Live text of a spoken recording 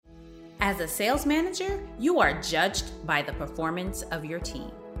As a sales manager, you are judged by the performance of your team,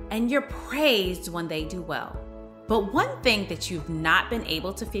 and you're praised when they do well. But one thing that you've not been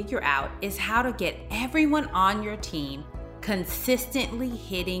able to figure out is how to get everyone on your team consistently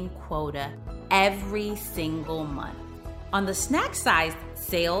hitting quota every single month. On the Snack Size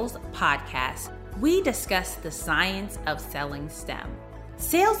Sales podcast, we discuss the science of selling STEM.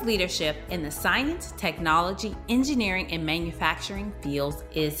 Sales leadership in the science, technology, engineering, and manufacturing fields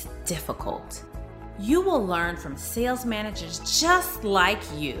is difficult. You will learn from sales managers just like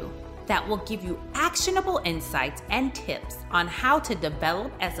you that will give you actionable insights and tips on how to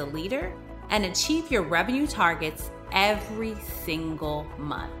develop as a leader and achieve your revenue targets every single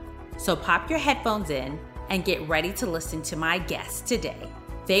month. So pop your headphones in and get ready to listen to my guests today.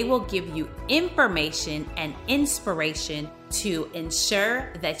 They will give you information and inspiration to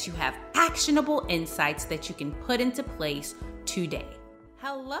ensure that you have actionable insights that you can put into place today.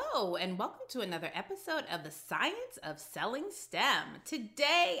 Hello, and welcome to another episode of the Science of Selling STEM.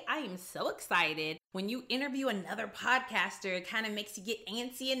 Today, I am so excited. When you interview another podcaster, it kind of makes you get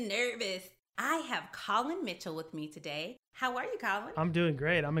antsy and nervous. I have Collin Mitchell with me today. How are you, Collin? I'm doing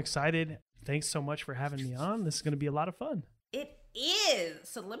great. I'm excited. Thanks so much for having me on. This is going to be a lot of fun. It is.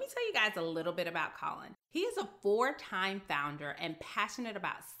 So let me tell you guys a little bit about Collin. He is a 4-time founder and passionate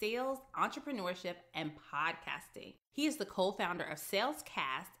about sales, entrepreneurship, and podcasting. He is the co-founder of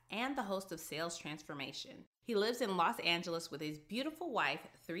SalesCast and the host of Sales Transformation. He lives in Los Angeles with his beautiful wife,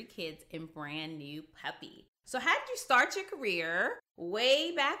 3 kids, and brand new puppy. So how did you start your career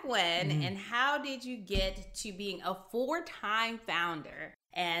way back when, and how did you get to being a 4-time founder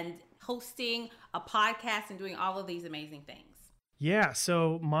and hosting a podcast and doing all of these amazing things? Yeah,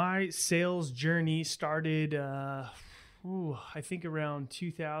 so my sales journey started, I think around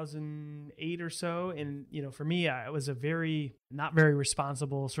 2008 or so. And, for me, I was a not very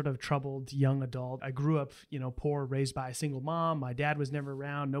responsible, sort of troubled young adult. I grew up, poor, raised by a single mom. My dad was never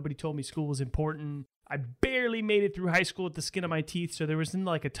around. Nobody told me school was important. I barely made it through high school with the skin of my teeth, so there wasn't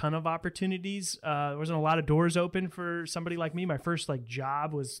like a ton of opportunities. There wasn't a lot of doors open for somebody like me. My first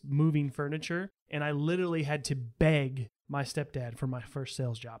job was moving furniture, and I literally had to beg my stepdad for my first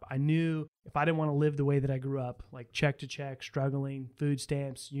sales job. I knew if I didn't want to live the way that I grew up, like check to check, struggling, food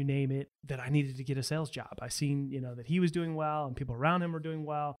stamps, you name it, that I needed to get a sales job. I seen, that he was doing well and people around him were doing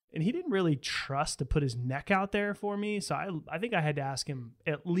well. And he didn't really trust to put his neck out there for me. So I think I had to ask him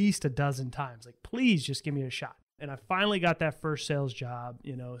at least a dozen times, please just give me a shot. And I finally got that first sales job,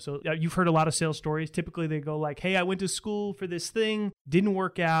 So you've heard a lot of sales stories. Typically they go hey, I went to school for this thing, didn't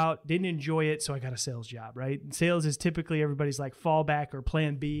work out, didn't enjoy it, so I got a sales job, right? And sales is typically everybody's fallback or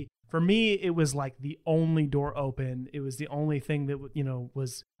plan B. For me, it was the only door open. It was the only thing that,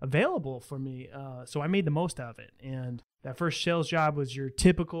 was available for me. So I made the most of it. And that first sales job was your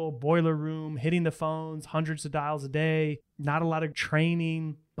typical boiler room, hitting the phones, hundreds of dials a day, not a lot of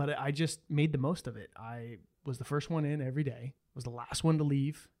training, but I just made the most of it. I was the first one in every day, was the last one to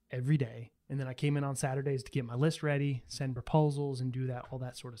leave every day. And then I came in on Saturdays to get my list ready, send proposals, and do all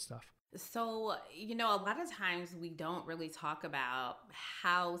that sort of stuff. So, a lot of times we don't really talk about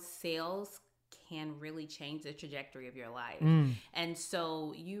how sales can really change the trajectory of your life. And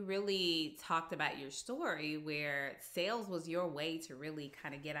so you really talked about your story where sales was your way to really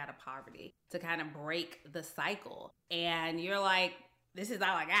kind of get out of poverty, to kind of break the cycle. And you're like, this is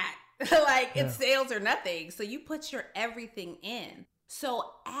all I got. It's sales or nothing. So you put your everything in. So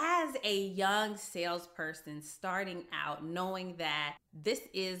as a young salesperson starting out, knowing that this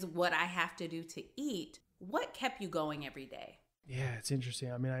is what I have to do to eat, what kept you going every day? Yeah, it's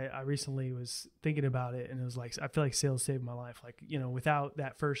interesting. I mean, I recently was thinking about it, and it was I feel like sales saved my life. Without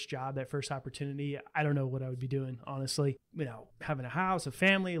that first job, that first opportunity, I don't know what I would be doing, honestly. Having a house, a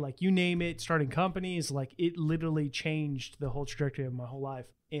family, you name it, starting companies, it literally changed the whole trajectory of my whole life.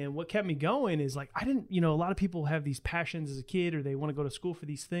 And what kept me going is I didn't, a lot of people have these passions as a kid, or they want to go to school for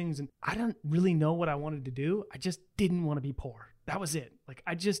these things. And I didn't really know what I wanted to do. I just didn't want to be poor. That was it.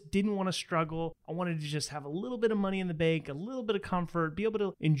 I just didn't want to struggle. I wanted to just have a little bit of money in the bank, a little bit of comfort, be able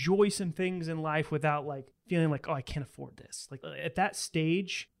to enjoy some things in life without feeling oh, I can't afford this. At that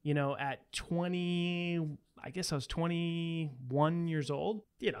stage, at 20, I guess I was 21 years old,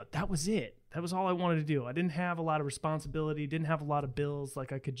 that was it. That was all I wanted to do. I didn't have a lot of responsibility, didn't have a lot of bills. I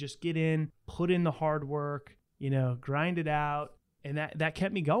could just get in, put in the hard work, grind it out. And that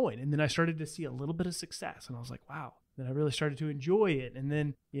kept me going. And then I started to see a little bit of success. And I was like, wow. Then I really started to enjoy it. And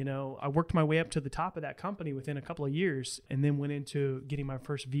then, I worked my way up to the top of that company within a couple of years, and then went into getting my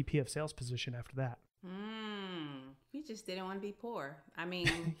first VP of sales position after that. You just didn't want to be poor. I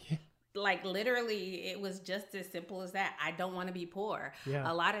mean, Like literally, it was just as simple as that. I don't want to be poor. Yeah.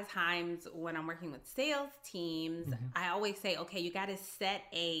 A lot of times when I'm working with sales teams, I always say, okay, you got to set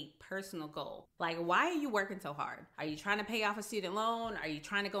a personal goal. Like, why are you working so hard? Are you trying to pay off a student loan? Are you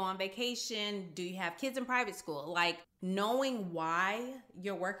trying to go on vacation? Do you have kids in private school? Like, knowing why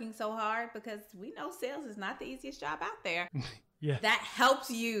you're working so hard, because we know sales is not the easiest job out there. Yeah. That helps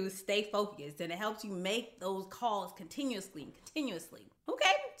you stay focused, and it helps you make those calls continuously.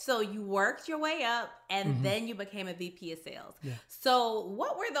 Okay, so you worked your way up, and then you became a VP of sales. Yeah. So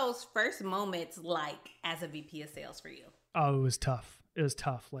what were those first moments like as a VP of sales for you? Oh, it was tough.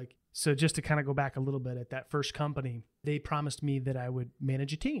 Like, so just to kind of go back a little bit, at that first company, they promised me that I would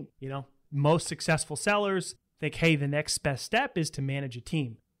manage a team. You know, most successful sellers think, hey, the next best step is to manage a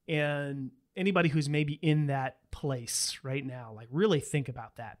team. And anybody who's maybe in that place right now, like really think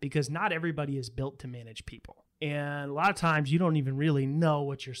about that, because not everybody is built to manage people. And a lot of times you don't even really know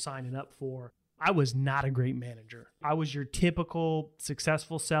what you're signing up for. I was not a great manager. I was your typical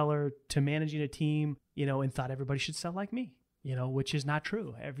successful seller to managing a team, you know, and thought everybody should sell like me, you know, which is not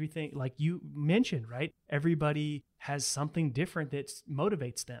true. Everything, like you mentioned, right? Everybody has something different that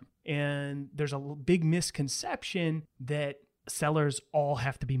motivates them. And there's a big misconception that sellers all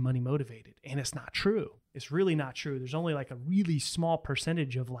have to be money motivated. And it's not true. It's really not true. There's only like a really small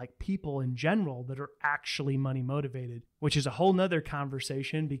percentage of like people in general that are actually money motivated, which is a whole nother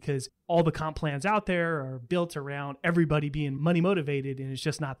conversation, because all the comp plans out there are built around everybody being money motivated, and it's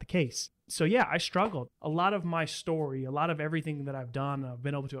just not the case. So yeah, I struggled. A lot of my story, a lot of everything that I've done, I've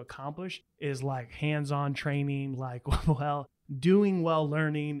been able to accomplish is like hands-on training, like, well, doing well,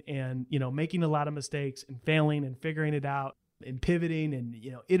 learning, and, you know, making a lot of mistakes and failing and figuring it out and pivoting and,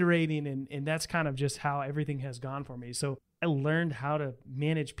 you know, iterating. And that's kind of just how everything has gone for me. So I learned how to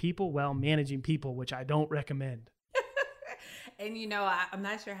manage people while managing people, which I don't recommend. And, you know, I'm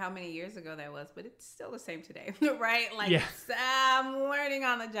not sure how many years ago that was, but it's still the same today, right? Like, yeah. I'm learning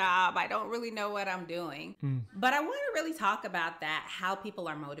on the job. I don't really know what I'm doing. But I want to really talk about that, how people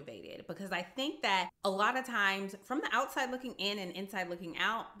are motivated, because I think that a lot of times from the outside looking in and inside looking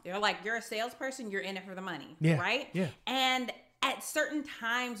out, they're like, you're a salesperson, you're in it for the money, right? Yeah. And at certain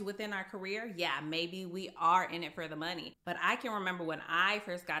times within our career, yeah, maybe we are in it for the money. But I can remember when I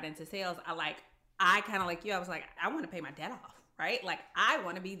first got into sales, I kind of like you, I was like, I want to pay my debt off. Right? Like, I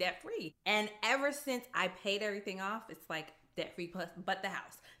want to be debt free. And ever since I paid everything off, it's like debt free plus but the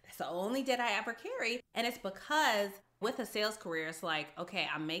house. That's the only debt I ever carry. And it's because with a sales career, it's like, okay,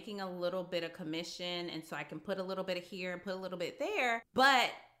 I'm making a little bit of commission, and so I can put a little bit of here and put a little bit there.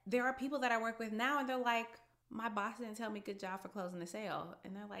 But there are people that I work with now, and they're like, my boss didn't tell me good job for closing the sale.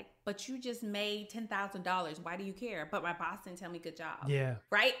 And they're like, but you just made $10,000. Why do you care? But my boss didn't tell me good job. Yeah.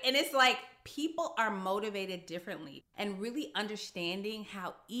 Right? And it's like, people are motivated differently, and really understanding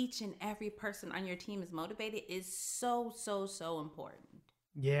how each and every person on your team is motivated is so, so, so important.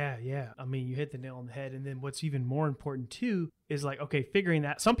 Yeah. I mean, you hit the nail on the head. And then what's even more important too is like, okay, figuring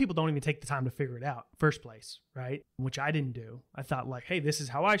that. Some people don't even take the time to figure it out first place, right? Which I didn't do. I thought like, hey, this is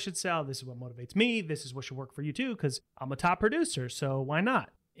how I should sell. This is what motivates me. This is what should work for you too, because I'm a top producer. So why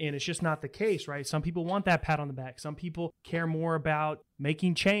not? And it's just not the case, right? Some people want that pat on the back. Some people care more about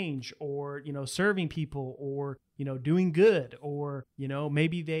making change, or, you know, serving people, or, you know, doing good, or, you know,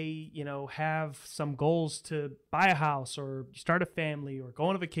 maybe they, you know, have some goals to buy a house or start a family or go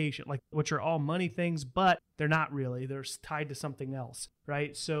on a vacation, like, which are all money things, but they're not really. They're tied to something else,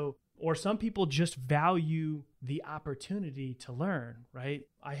 right? So, or some people just value the opportunity to learn, right?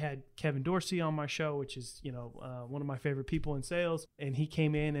 I had Kevin Dorsey on my show, which is, you know, one of my favorite people in sales. And he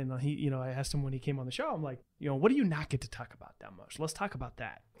came in, and he, you know, I asked him when he came on the show, I'm like, you know, what do you not get to talk about that much? Let's talk about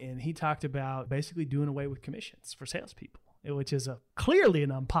that. And he talked about basically doing away with commissions for salespeople, which is clearly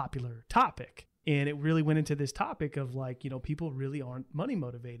an unpopular topic. And it really went into this topic of like, you know, people really aren't money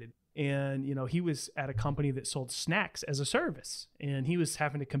motivated. And, you know, he was at a company that sold snacks as a service, and he was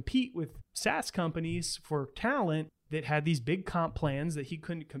having to compete with SaaS companies for talent that had these big comp plans that he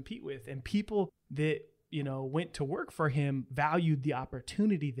couldn't compete with. And people that, you know, went to work for him valued the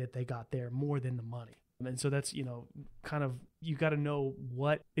opportunity that they got there more than the money. And so that's, you know, kind of, you got to know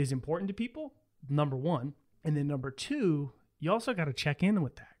what is important to people, number one. And then number two, you also got to check in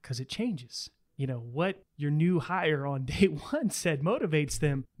with that, because it changes. You know, what your new hire on day one said motivates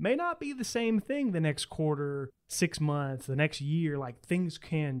them may not be the same thing the next quarter, 6 months, the next year. Like, things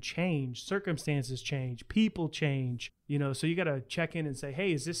can change, circumstances change, people change, you know, so you got to check in and say,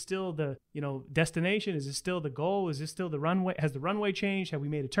 hey, is this still the, you know, destination? Is this still the goal? Is this still the runway? Has the runway changed? Have we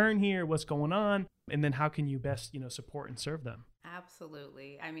made a turn here? What's going on? And then how can you best, you know, support and serve them?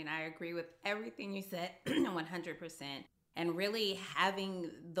 Absolutely. I mean, I agree with everything you said 100%. and really having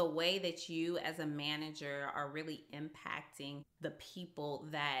the way that you as a manager are really impacting the people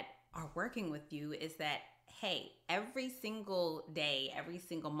that are working with you is that, hey, every single day, every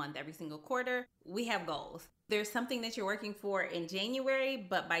single month, every single quarter, we have goals. There's something that you're working for in January,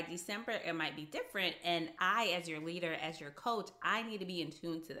 but by December, it might be different. And I, as your leader, as your coach, I need to be in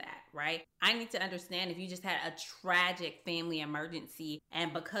tune to that, right? I need to understand if you just had a tragic family emergency,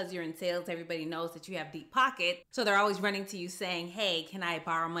 and because you're in sales, everybody knows that you have deep pockets. So they're always running to you saying, hey, can I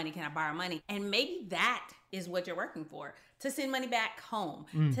borrow money? Can I borrow money? And maybe that is what you're working for, to send money back home,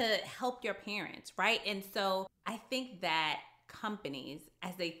 to help your parents, right? And so I think that companies,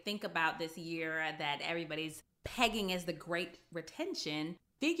 as they think about this year that everybody's pegging as the great retention,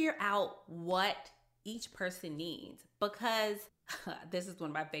 figure out what each person needs. Because this is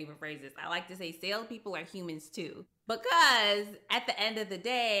one of my favorite phrases. I like to say salespeople are humans too. Because at the end of the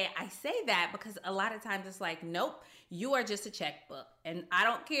day, I say that because a lot of times it's like, nope, you are just a checkbook. And I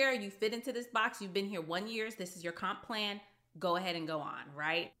don't care. You fit into this box. You've been here 1 year. This is your comp plan. Go ahead and go on,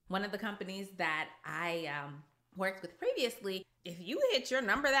 right? One of the companies that I worked with previously, if you hit your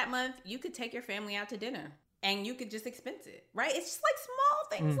number that month, you could take your family out to dinner and you could just expense it, right? It's just like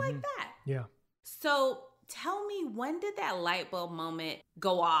small things like that. Yeah. So tell me, when did that light bulb moment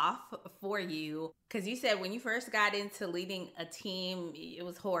go off for you? Because you said when you first got into leading a team, it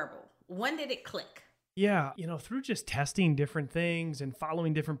was horrible. When did it click? Yeah, through just testing different things and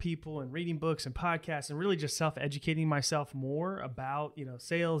following different people and reading books and podcasts and really just self-educating myself more about,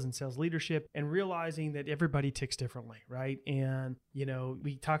 sales and sales leadership, and realizing that everybody ticks differently, right? And,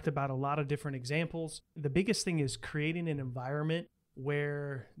 we talked about a lot of different examples. The biggest thing is creating an environment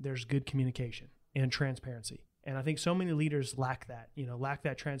where there's good communication and transparency. And I think so many leaders lack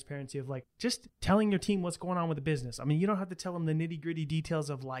that transparency of like just telling your team what's going on with the business. I mean, you don't have to tell them the nitty gritty details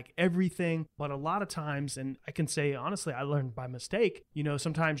of like everything, but a lot of times, and I can say, honestly, I learned by mistake,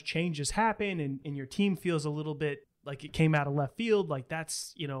 sometimes changes happen and your team feels a little bit like it came out of left field. Like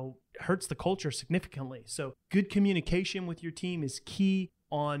that's, hurts the culture significantly. So good communication with your team is key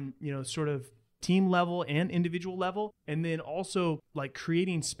on, sort of team level and individual level. And then also like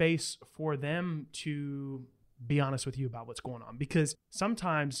creating space for them to be honest with you about what's going on. Because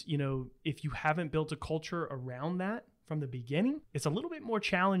sometimes, if you haven't built a culture around that from the beginning, it's a little bit more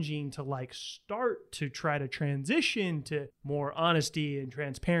challenging to like start to try to transition to more honesty and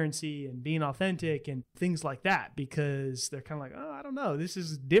transparency and being authentic and things like that, because they're kind of like, oh, I don't know, this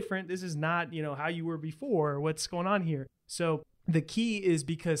is different. This is not, how you were before. What's going on here? So the key is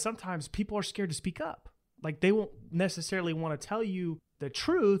because sometimes people are scared to speak up. Like they won't necessarily want to tell you the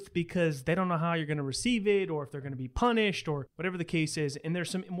truth because they don't know how you're going to receive it or if they're going to be punished or whatever the case is. And there's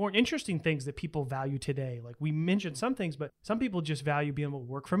some more interesting things that people value today. Like we mentioned some things, but some people just value being able to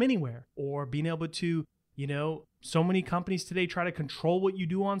work from anywhere or being able to, so many companies today try to control what you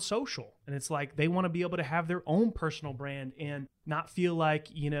do on social. And it's like they want to be able to have their own personal brand and not feel like,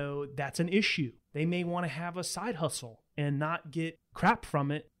 that's an issue. They may want to have a side hustle and not get crap from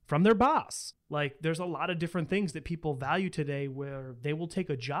it from their boss. Like there's a lot of different things that people value today where they will take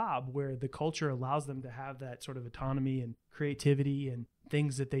a job where the culture allows them to have that sort of autonomy and creativity and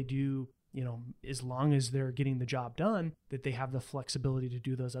things that they do, as long as they're getting the job done, that they have the flexibility to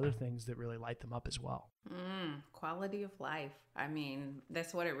do those other things that really light them up as well. Quality of life. I mean,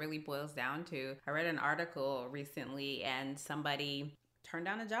 that's what it really boils down to. I read an article recently and somebody turned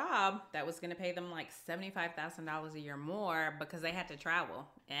down a job that was going to pay them like $75,000 a year more because they had to travel.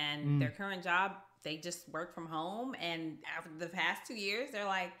 And their current job, they just work from home. And after the past 2 years, they're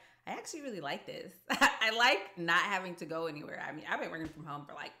like, I actually really like this. I like not having to go anywhere. I mean, I've been working from home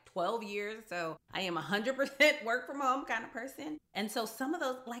for like 12 years. So I am 100% work from home kind of person. And so some of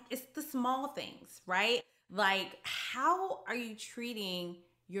those, like, it's the small things, right? Like, how are you treating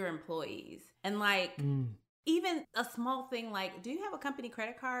your employees? And like, even a small thing like, do you have a company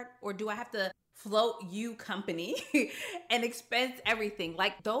credit card or do I have to float you company and expense everything?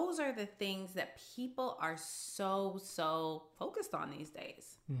 Like those are the things that people are so focused on these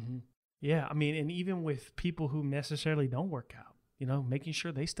days. Yeah. I mean, and even with people who necessarily don't work out, making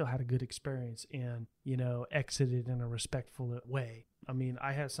sure they still had a good experience and, exited in a respectful way. I mean,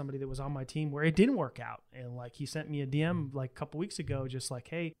 I had somebody that was on my team where it didn't work out. And like, he sent me a DM like a couple weeks ago, just like,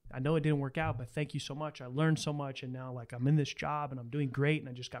 hey, I know it didn't work out, but thank you so much. I learned so much. And now like I'm in this job and I'm doing great and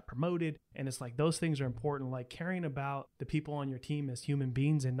I just got promoted. And it's like, those things are important, like caring about the people on your team as human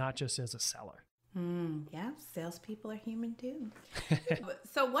beings and not just as a seller. Yeah, salespeople are human too.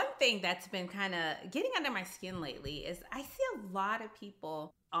 So one thing that's been kind of getting under my skin lately is I see a lot of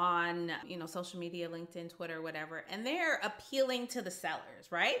people on, social media, LinkedIn, Twitter, whatever, and they're appealing to the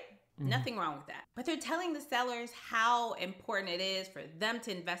sellers, right? Nothing wrong with that. But they're telling the sellers how important it is for them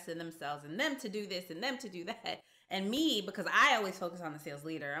to invest in themselves and them to do this and them to do that. And me, because I always focus on the sales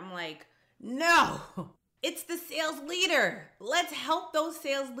leader, I'm like, no, it's the sales leader. Let's help those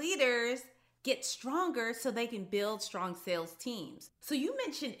sales leaders get stronger so they can build strong sales teams. So you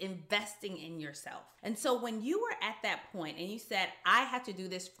mentioned investing in yourself. And so when you were at that point and you said, I have to do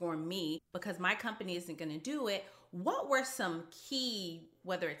this for me because my company isn't going to do it, what were some key,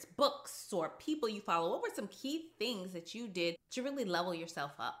 whether it's books or people you follow, what were some key things that you did to really level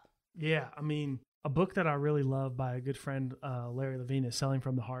yourself up? Yeah, I mean, a book that I really love by a good friend, Larry Levine, is Selling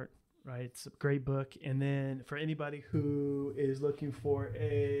from the Heart. Right, it's a great book. And then for anybody who is looking for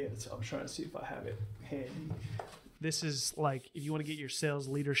I'm trying to see if I have it handy. This is like, if you want to get your sales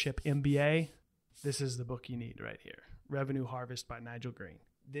leadership MBA, this is the book you need right here. Revenue Harvest by Nigel Green.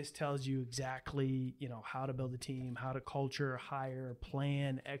 This tells you exactly, how to build a team, how to culture, hire,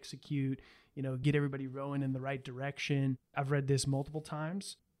 plan, execute, get everybody rowing in the right direction. I've read this multiple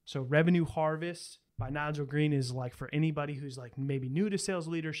times. So Revenue Harvest by Nigel Green is like for anybody who's like maybe new to sales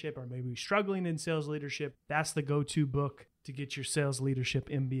leadership or maybe struggling in sales leadership. That's the go-to book to get your sales leadership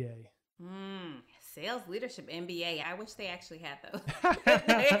MBA. Sales leadership MBA. I wish they actually had those.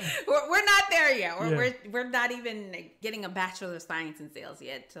 We're not there yet. We're not even getting a Bachelor of Science in sales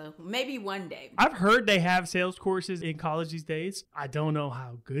yet. So maybe one day. I've heard they have sales courses in college these days. I don't know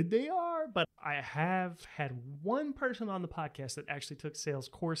how good they are, but I have had one person on the podcast that actually took sales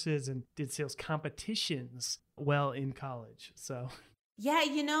courses and did sales competitions well in college. So yeah,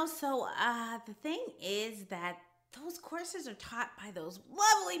 the thing is that those courses are taught by those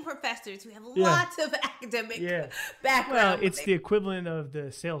lovely professors who have lots of academic background. Well, it's the equivalent of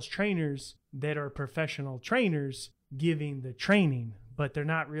the sales trainers that are professional trainers giving the training, but they're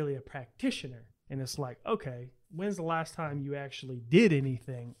not really a practitioner. And it's like, okay, when's the last time you actually did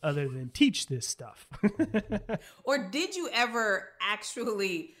anything other than teach this stuff? Or did you ever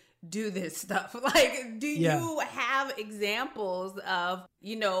actually do this stuff? Like, do you have examples of,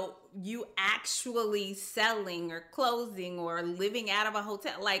 you actually selling or closing or living out of a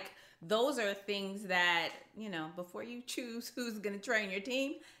hotel? Like, those are things that, before you choose who's going to train your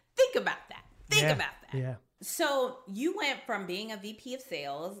team, think about that. Think about that. Yeah. So you went from being a VP of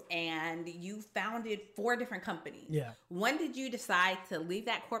sales and you founded 4 different companies. Yeah. When did you decide to leave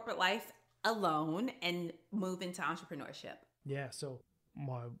that corporate life alone and move into entrepreneurship? Yeah. So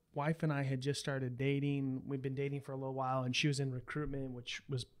my wife and I had just started dating. We'd been dating for a little while, and she was in recruitment, which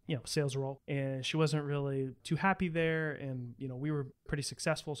was, sales role. And she wasn't really too happy there. And, we were pretty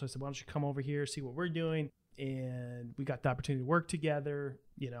successful. So I said, why don't you come over here, see what we're doing? And we got the opportunity to work together.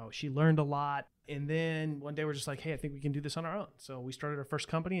 She learned a lot. And then one day we're just like, hey, I think we can do this on our own. So we started our first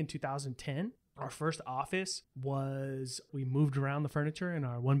company in 2010. Our first office we moved around the furniture in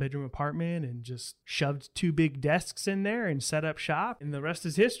our 1-bedroom apartment and just shoved 2 big desks in there and set up shop. And the rest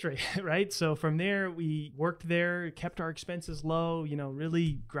is history, right? So from there, we worked there, kept our expenses low,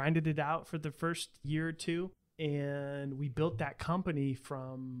 really grinded it out for the first year or 2. And we built that company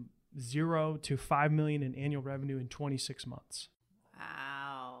from 0 to $5 million in annual revenue in 26 months.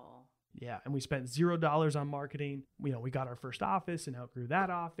 Wow. Yeah. And we spent $0 on marketing. We got our first office and outgrew that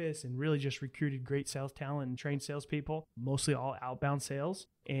office and really just recruited great sales talent and trained salespeople, mostly all outbound sales.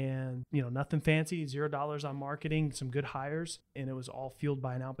 And, nothing fancy, $0 on marketing, some good hires. And it was all fueled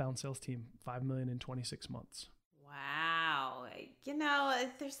by an outbound sales team, $5 million in 26 months. Wow.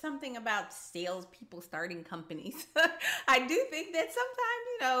 There's something about salespeople starting companies. I do think that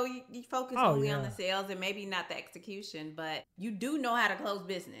sometimes, you focus only on the sales and maybe not the execution, but you do know how to close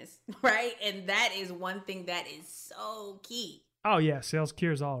business, right? And that is one thing that is so key. Oh, yeah. Sales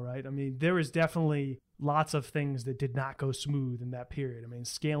cures all, right? I mean, there was definitely lots of things that did not go smooth in that period. I mean,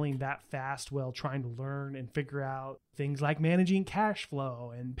 scaling that fast while trying to learn and figure out things like managing cash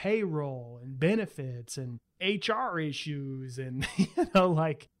flow and payroll and benefits and HR issues. And,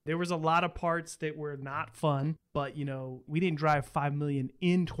 there was a lot of parts that were not fun, but, we didn't drive 5 million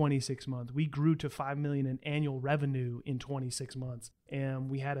in 26 months. We grew to 5 million in annual revenue in 26 months. And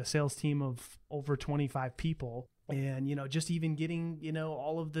we had a sales team of over 25 people. And, just even getting,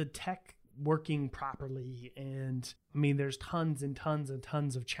 all of the tech working properly. And I mean, there's tons and tons and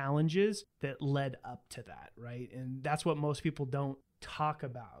tons of challenges that led up to that, right? And that's what most people don't talk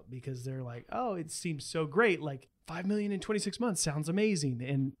about because they're like, oh, it seems so great. Like $5 million in 26 months sounds amazing.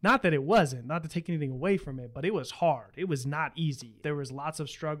 And not that it wasn't, not to take anything away from it, but it was hard. It was not easy. There was lots of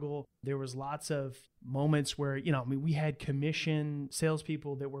struggle. There was lots of moments where, we had commission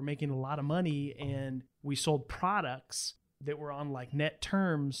salespeople that were making a lot of money, and we sold products that were on like net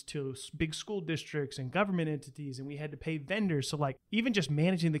terms to big school districts and government entities, and we had to pay vendors. So like even just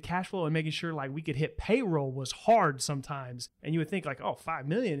managing the cash flow and making sure like we could hit payroll was hard sometimes. And you would think like, oh, 5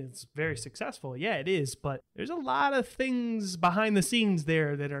 million is very successful. Yeah, it is. But there's a lot of things behind the scenes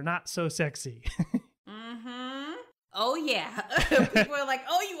there that are not so sexy. Mm-hmm. Oh yeah. People are like,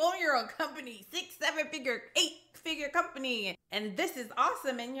 oh, you own your own company, 6, 7-figure, 8-figure company. And this is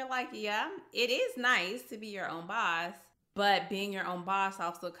awesome. And you're like, yeah, it is nice to be your own boss. But being your own boss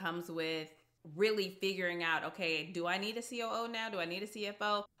also comes with really figuring out, okay, do I need a COO now? Do I need a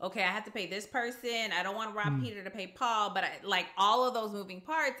CFO? Okay, I have to pay this person. I don't want to rob Peter to pay Paul, but like all of those moving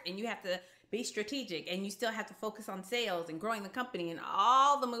parts, and you have to be strategic, and you still have to focus on sales and growing the company and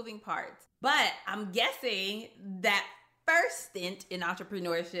all the moving parts. But I'm guessing that first stint in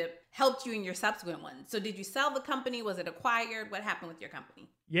entrepreneurship helped you in your subsequent ones. So did you sell the company? Was it acquired? What happened with your company?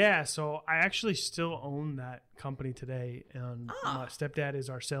 Yeah, so I actually still own that company today, and my stepdad is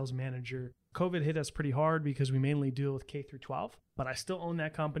our sales manager. COVID hit us pretty hard because we mainly deal with K through 12, but I still own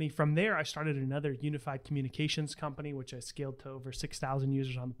that company. From there, I started another unified communications company, which I scaled to over 6,000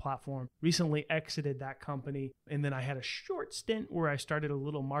 users on the platform. Recently exited that company, and then I had a short stint where I started a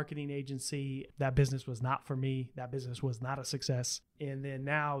little marketing agency. That business was not for me. That business was not a success. And then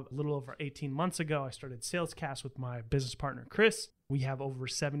now, a little over 18 months ago, I started Salescast with my business partner, Chris. We have over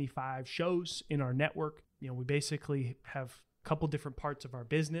 75 shows in our network. We basically have a couple different parts of our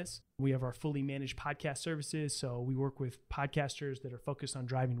business. We have our fully managed podcast services. So we work with podcasters that are focused on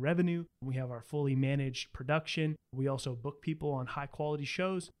driving revenue. We have our fully managed production. We also book people on high quality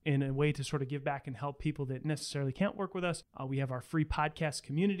shows in a way to sort of give back and help people that necessarily can't work with us. We have our free podcast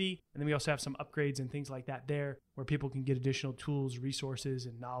community. And then we also have some upgrades and things like that there where people can get additional tools, resources,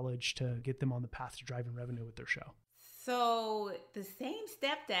 and knowledge to get them on the path to driving revenue with their show. So the same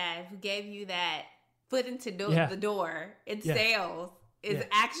stepdad who gave you that foot into the door in sales is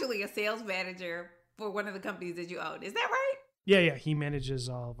actually a sales manager for one of the companies that you own. Is that right? Yeah. He manages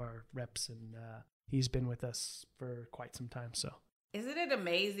all of our reps, and he's been with us for quite some time. So isn't it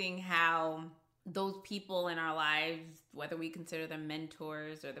amazing how those people in our lives, whether we consider them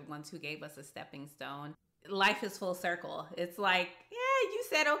mentors or the ones who gave us a stepping stone, life is full circle. It's like, yeah, you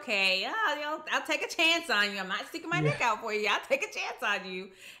said, okay, I'll take a chance on you. I'm not sticking my neck out for you. I'll take a chance on you.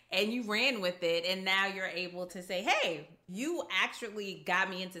 And you ran with it. And now you're able to say, hey, you actually got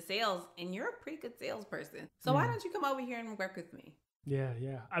me into sales and you're a pretty good salesperson. So why don't you come over here and work with me? Yeah.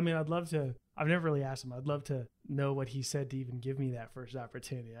 I mean, I'd love to. I've never really asked him. I'd love to know what he said to even give me that first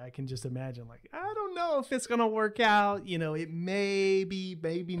opportunity. I can just imagine, like, I don't know if it's going to work out. It may be,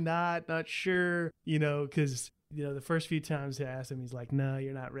 maybe not sure, because, the first few times I asked him, he's like, no,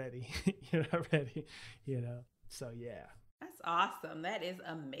 you're not ready. You're not ready, So, yeah. That's awesome. That is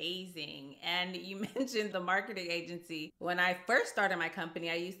amazing. And you mentioned the marketing agency. When I first started my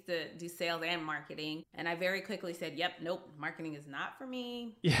company, I used to do sales and marketing. And I very quickly said, nope, marketing is not for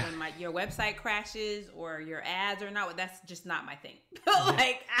me. Yeah. When your website crashes or your ads are not, that's just not my thing.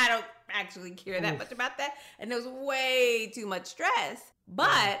 Like, I don't actually care that much about that. And it was way too much stress.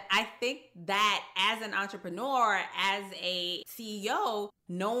 But I think that as an entrepreneur, as a CEO,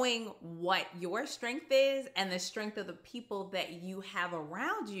 knowing what your strength is and the strength of the people that you have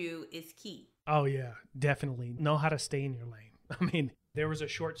around you is key. Oh, yeah, definitely. Know how to stay in your lane. I mean, there was a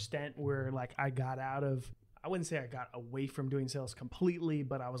short stint where I wouldn't say I got away from doing sales completely,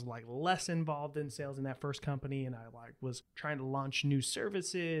 but I was like less involved in sales in that first company. And I was trying to launch new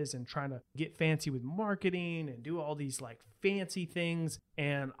services and trying to get fancy with marketing and do all these like fancy things.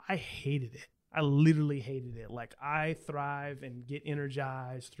 And I hated it. I literally hated it. Like, I thrive and get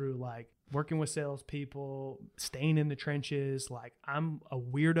energized through like working with salespeople, staying in the trenches. Like, I'm a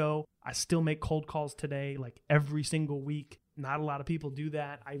weirdo. I still make cold calls today, like every single week. Not a lot of people do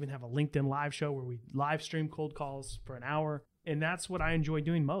that. I even have a LinkedIn live show where we live stream cold calls for an hour. And that's what I enjoy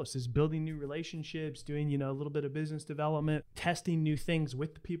doing most, is building new relationships, doing, a little bit of business development, testing new things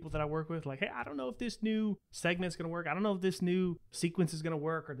with the people that I work with. Like, hey, I don't know if this new segment's going to work. I don't know if this new sequence is going to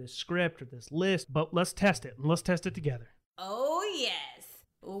work, or this script or this list, but let's test it, and let's test it together. Oh, yes.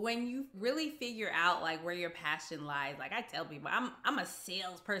 When you really figure out like where your passion lies, like I tell people, I'm a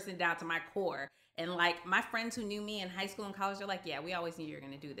salesperson down to my core. And like my friends who knew me in high school and college, they're like, yeah, we always knew you were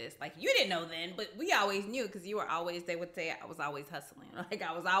going to do this. Like, you didn't know then, but we always knew, because they would say I was always hustling. Like,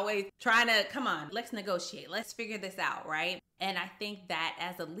 I was always trying to, come on, let's negotiate. Let's figure this out, right? And I think that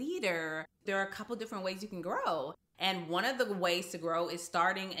as a leader, there are a couple different ways you can grow. And one of the ways to grow is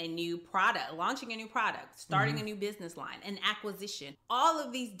starting a new product, launching a new product, starting a new business line, an acquisition, all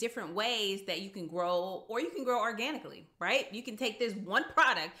of these different ways that you can grow, or you can grow organically, right? You can take this one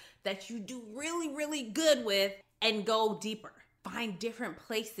product that you do really, really good with and go deeper. Find different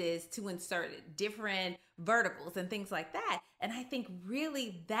places to insert it, different verticals and things like that. And I think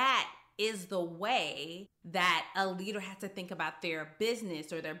really that is the way that a leader has to think about their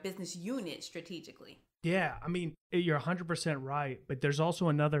business or their business unit strategically. Yeah, I mean, you're 100% right. But there's also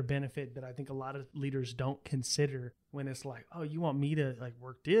another benefit that I think a lot of leaders don't consider when it's like, oh, you want me to like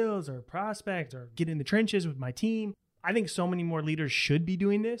work deals or prospect or get in the trenches with my team. I think so many more leaders should be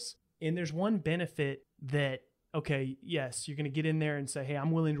doing this. And there's one benefit that, okay, yes, you're going to get in there and say, hey,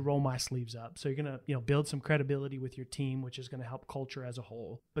 I'm willing to roll my sleeves up. So you're going to, build some credibility with your team, which is going to help culture as a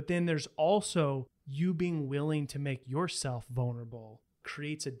whole. But then there's also you being willing to make yourself vulnerable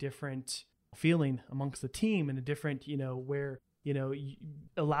creates a different feeling amongst the team and a different, where,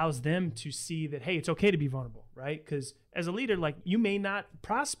 allows them to see that, hey, it's okay to be vulnerable, right? Because as a leader, like you may not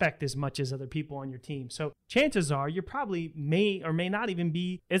prospect as much as other people on your team. So chances are you probably may or may not even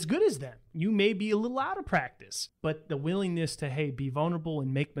be as good as them. You may be a little out of practice, but the willingness to, hey, be vulnerable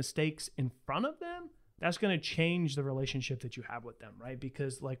and make mistakes in front of them, that's going to change the relationship that you have with them, right?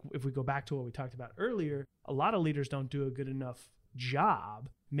 Because like if we go back to what we talked about earlier, a lot of leaders don't do a good enough job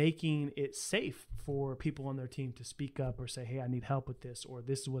making it safe for people on their team to speak up or say, hey, I need help with this, or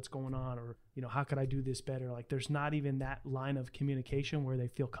this is what's going on, or, how could I do this better? Like there's not even that line of communication where they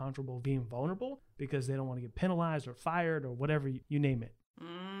feel comfortable being vulnerable because they don't want to get penalized or fired or whatever, you name it.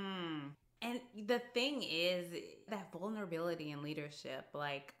 And the thing is that vulnerability in leadership,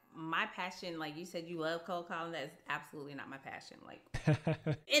 like my passion, like you said, you love cold calling. That's absolutely not my passion. Like,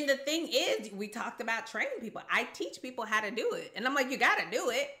 and the thing is, we talked about training people. I teach people how to do it. And I'm like, you got to do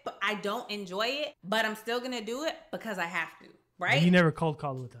it, but I don't enjoy it, but I'm still going to do it because I have to, right? Well, you never cold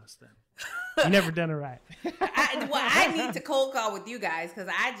called with us then. You never done it right. I need to cold call with you guys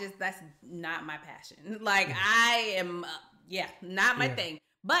because that's not my passion. Like I am, not my thing.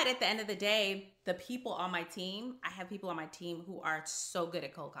 But at the end of the day, the people on my team, I have people on my team who are so good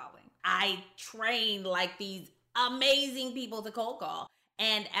at cold calling. I train like these amazing people to cold call.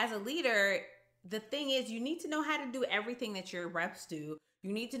 And as a leader, the thing is you need to know how to do everything that your reps do.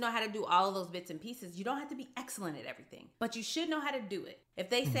 You need to know how to do all of those bits and pieces. You don't have to be excellent at everything, but you should know how to do it.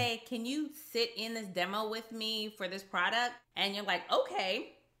 If they say, can you sit in this demo with me for this product? And you're like,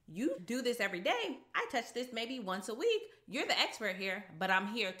 okay, you do this every day. I touch this maybe once a week. You're the expert here, but I'm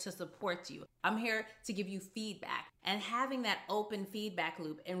here to support you. I'm here to give you feedback. And having that open feedback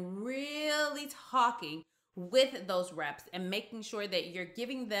loop and really talking with those reps and making sure that you're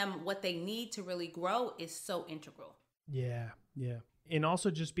giving them what they need to really grow is so integral. Yeah. And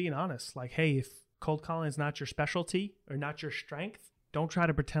also just being honest, like, hey, if cold calling is not your specialty or not your strength, don't try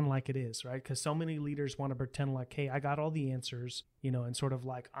to pretend like it is, right? Because so many leaders want to pretend like, hey, I got all the answers, and sort of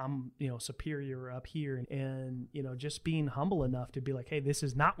like I'm, superior up here. And, just being humble enough to be like, hey, this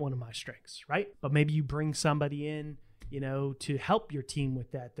is not one of my strengths, right? But maybe you bring somebody in, to help your team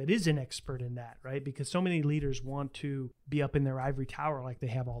with that is an expert in that, right? Because so many leaders want to be up in their ivory tower like they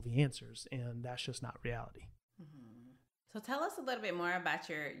have all the answers, and that's just not reality. So tell us a little bit more about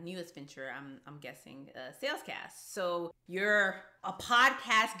your newest venture, I'm guessing, Salescast. So you're a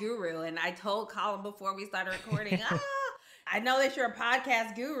podcast guru, and I told Collin before we started recording, I know that you're a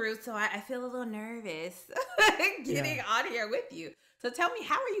podcast guru, so I feel a little nervous getting on here with you. So tell me,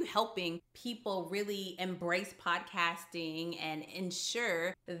 how are you helping people really embrace podcasting and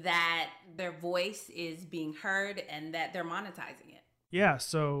ensure that their voice is being heard and that they're monetizing it? Yeah,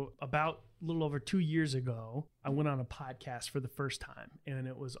 so about a little over 2 years ago, I went on a podcast for the first time, and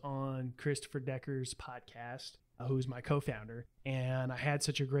it was on Christopher Decker's podcast, who's my co-founder. And I had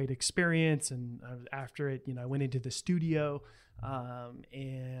such a great experience. And after it, I went into the studio,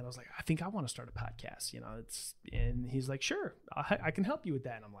 and I was like, I think I want to start a podcast. And he's like, sure, I can help you with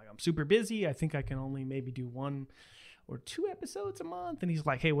that. And I'm like, I'm super busy. I think I can only maybe do 1 or 2 episodes a month. And he's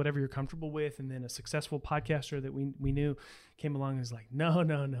like, hey, whatever you're comfortable with. And then a successful podcaster that we knew came along and was like,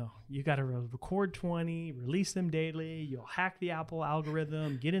 no. You got to record 20, release them daily. You'll hack the Apple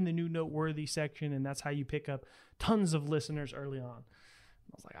algorithm, get in the new noteworthy section. And that's how you pick up tons of listeners early on.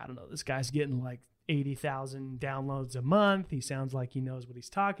 I was like, I don't know. This guy's getting like 80,000 downloads a month. He sounds like he knows what he's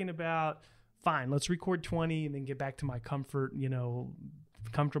talking about. Fine, let's record 20 and then get back to my comfortable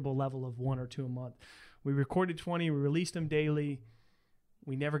level of 1 or 2 a month. We recorded 20, we released them daily.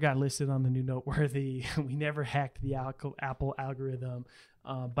 We never got listed on the new noteworthy. We never hacked the Apple algorithm.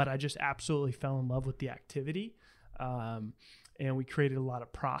 But I just absolutely fell in love with the activity. And we created a lot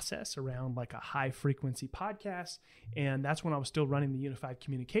of process around like a high frequency podcast. And that's when I was still running the Unified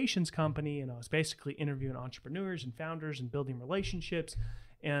Communications company. And I was basically interviewing entrepreneurs and founders and building relationships.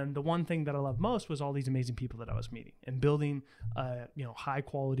 And the one thing that I loved most was all these amazing people that I was meeting and building a high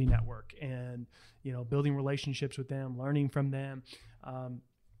quality network and, building relationships with them, learning from them.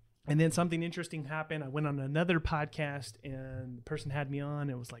 And then something interesting happened. I went on another podcast and the person had me on.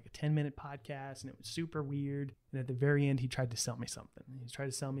 It was like a 10-minute podcast and it was super weird. And at the very end, he tried to sell me something. He tried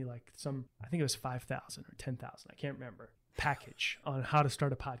to sell me like I think it was 5,000 or 10,000. I can't remember. Package on how to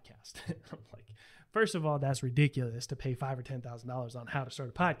start a podcast. I'm like, first of all, that's ridiculous to pay $5,000 or $10,000 on how to start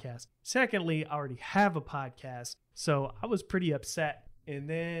a podcast. Secondly, I already have a podcast. So I was pretty upset. And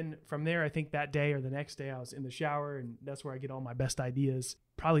then from there, I think that day or the next day I was in the shower and that's where I get all my best ideas.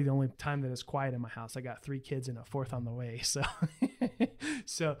 Probably the only time that it's quiet in my house. I got 3 kids and a 4th on the way. So,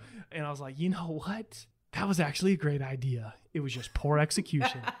 and I was like, you know what? That was actually a great idea. It was just poor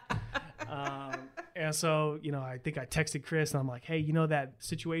execution. And so, I think I texted Chris and I'm like, hey, that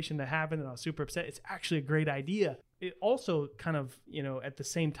situation that happened and I was super upset. It's actually a great idea. It also kind of, at the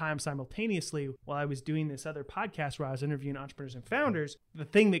same time, simultaneously, while I was doing this other podcast where I was interviewing entrepreneurs and founders, the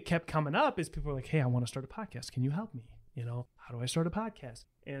thing that kept coming up is people were like, hey, I want to start a podcast. Can you help me? How do I start a podcast?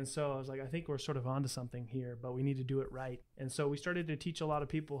 And so I was like, I think we're sort of onto something here, but we need to do it right. And so we started to teach a lot of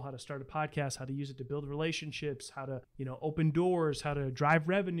people how to start a podcast, how to use it to build relationships, how to, open doors, how to drive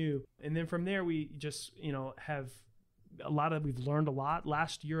revenue. And then from there, we just, we've learned a lot.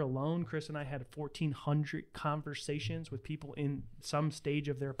 Last year alone, Chris and I had 1,400 conversations with people in some stage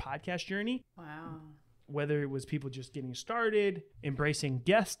of their podcast journey. Wow. Whether it was people just getting started, embracing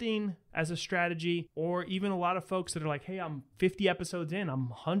guesting as a strategy, or even a lot of folks that are like, hey, I'm 50 episodes in, I'm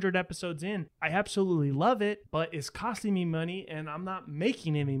 100 episodes in. I absolutely love it, but it's costing me money and I'm not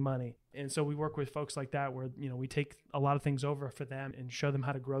making any money. And so we work with folks like that where, we take a lot of things over for them and show them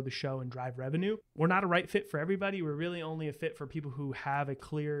how to grow the show and drive revenue. We're not a right fit for everybody. We're really only a fit for people who have a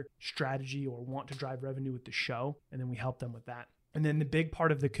clear strategy or want to drive revenue with the show. And then we help them with that. And then the big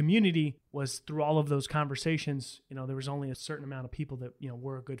part of the community was through all of those conversations, there was only a certain amount of people that,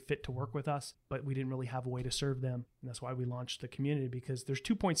 were a good fit to work with us, but we didn't really have a way to serve them. And that's why we launched the community, because there's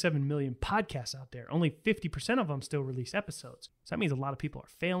 2.7 million podcasts out there. Only 50% of them still release episodes. So that means a lot of people are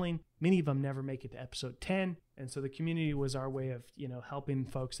failing. Many of them never make it to episode 10. And so the community was our way of, helping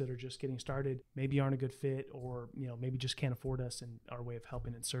folks that are just getting started, maybe aren't a good fit, or, maybe just can't afford us, and our way of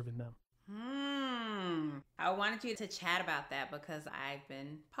helping and serving them. I wanted you to chat about that because I've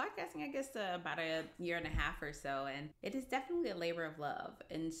been podcasting, I guess, about a year and a half or so, and it is definitely a labor of love.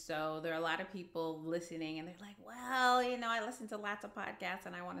 And so there are a lot of people listening and they're like, well, I listen to lots of podcasts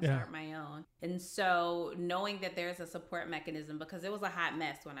and I want to start my own. And so knowing that there's a support mechanism, because it was a hot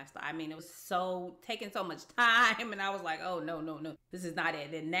mess when I started. I mean, it was taking so much time and I was like, oh, no, this is not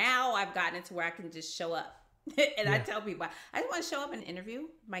it. And now I've gotten it to where I can just show up. And I tell people, I just want to show up and interview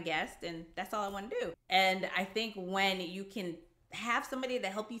my guest, and that's all I want to do. And I think when you can have somebody to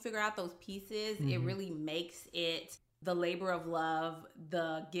help you figure out those pieces, it really makes it the labor of love,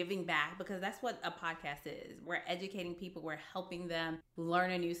 the giving back, because that's what a podcast is. We're educating people, we're helping them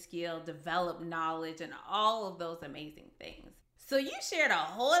learn a new skill, develop knowledge, and all of those amazing things. So you shared a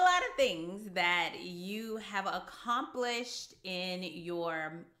whole lot of things that you have accomplished in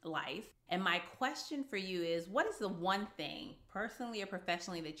your life. And my question for you is, what is the one thing, personally or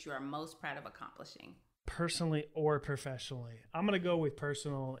professionally, that you are most proud of accomplishing? Personally or professionally? I'm going to go with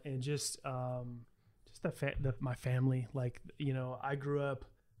personal, and just my family. Like, I grew up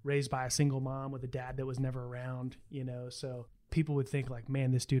raised by a single mom with a dad that was never around, so people would think like,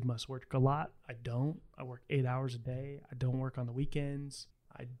 man, this dude must work a lot. I don't. I work 8 hours a day. I don't work on the weekends.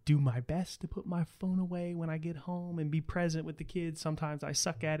 I do my best to put my phone away when I get home and be present with the kids. Sometimes I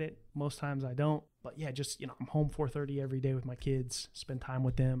suck at it. Most times I don't. But yeah, just, I'm home 4:30 every day with my kids, spend time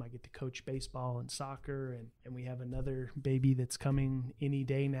with them. I get to coach baseball and soccer, and we have another baby that's coming any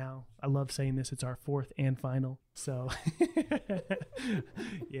day now. I love saying this. It's our 4th and final. So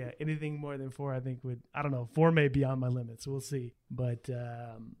yeah, anything more than 4, I think I don't know, 4 may be on my limits. We'll see. But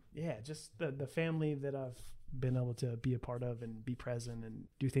yeah, just the family that I've been able to be a part of and be present and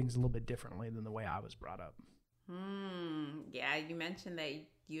do things a little bit differently than the way I was brought up. Yeah, you mentioned that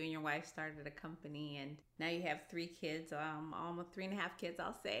you and your wife started a company, and now you have 3 kids, almost 3.5 kids,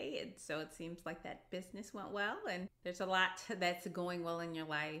 I'll say. And so it seems like that business went well, and there's a lot that's going well in your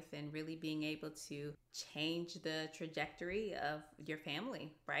life, and really being able to change the trajectory of your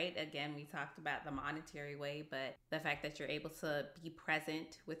family, right? Again, we talked about the monetary way, but the fact that you're able to be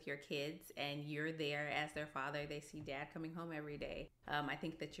present with your kids and you're there as their father, they see dad coming home every day. I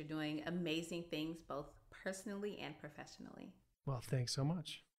think that you're doing amazing things, both personally and professionally. Well, thanks so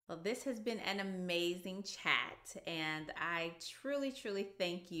much. Well, this has been an amazing chat, and I truly, truly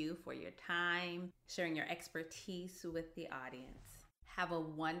thank you for your time, sharing your expertise with the audience. Have a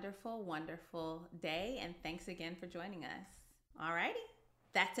wonderful, wonderful day, and thanks again for joining us. Alrighty,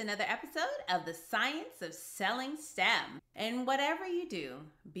 that's another episode of The Science of Selling STEM. And whatever you do,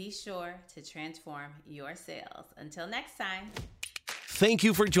 be sure to transform your sales. Until next time. Thank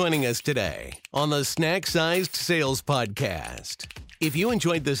you for joining us today on the Snack-Sized Sales Podcast. If you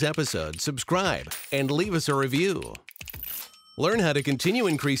enjoyed this episode, subscribe and leave us a review. Learn how to continue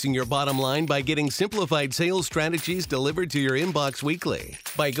increasing your bottom line by getting simplified sales strategies delivered to your inbox weekly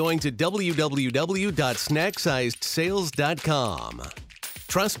by going to www.snacksizedSales.com.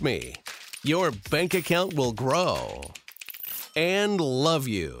 Trust me, your bank account will grow and love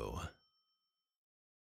you.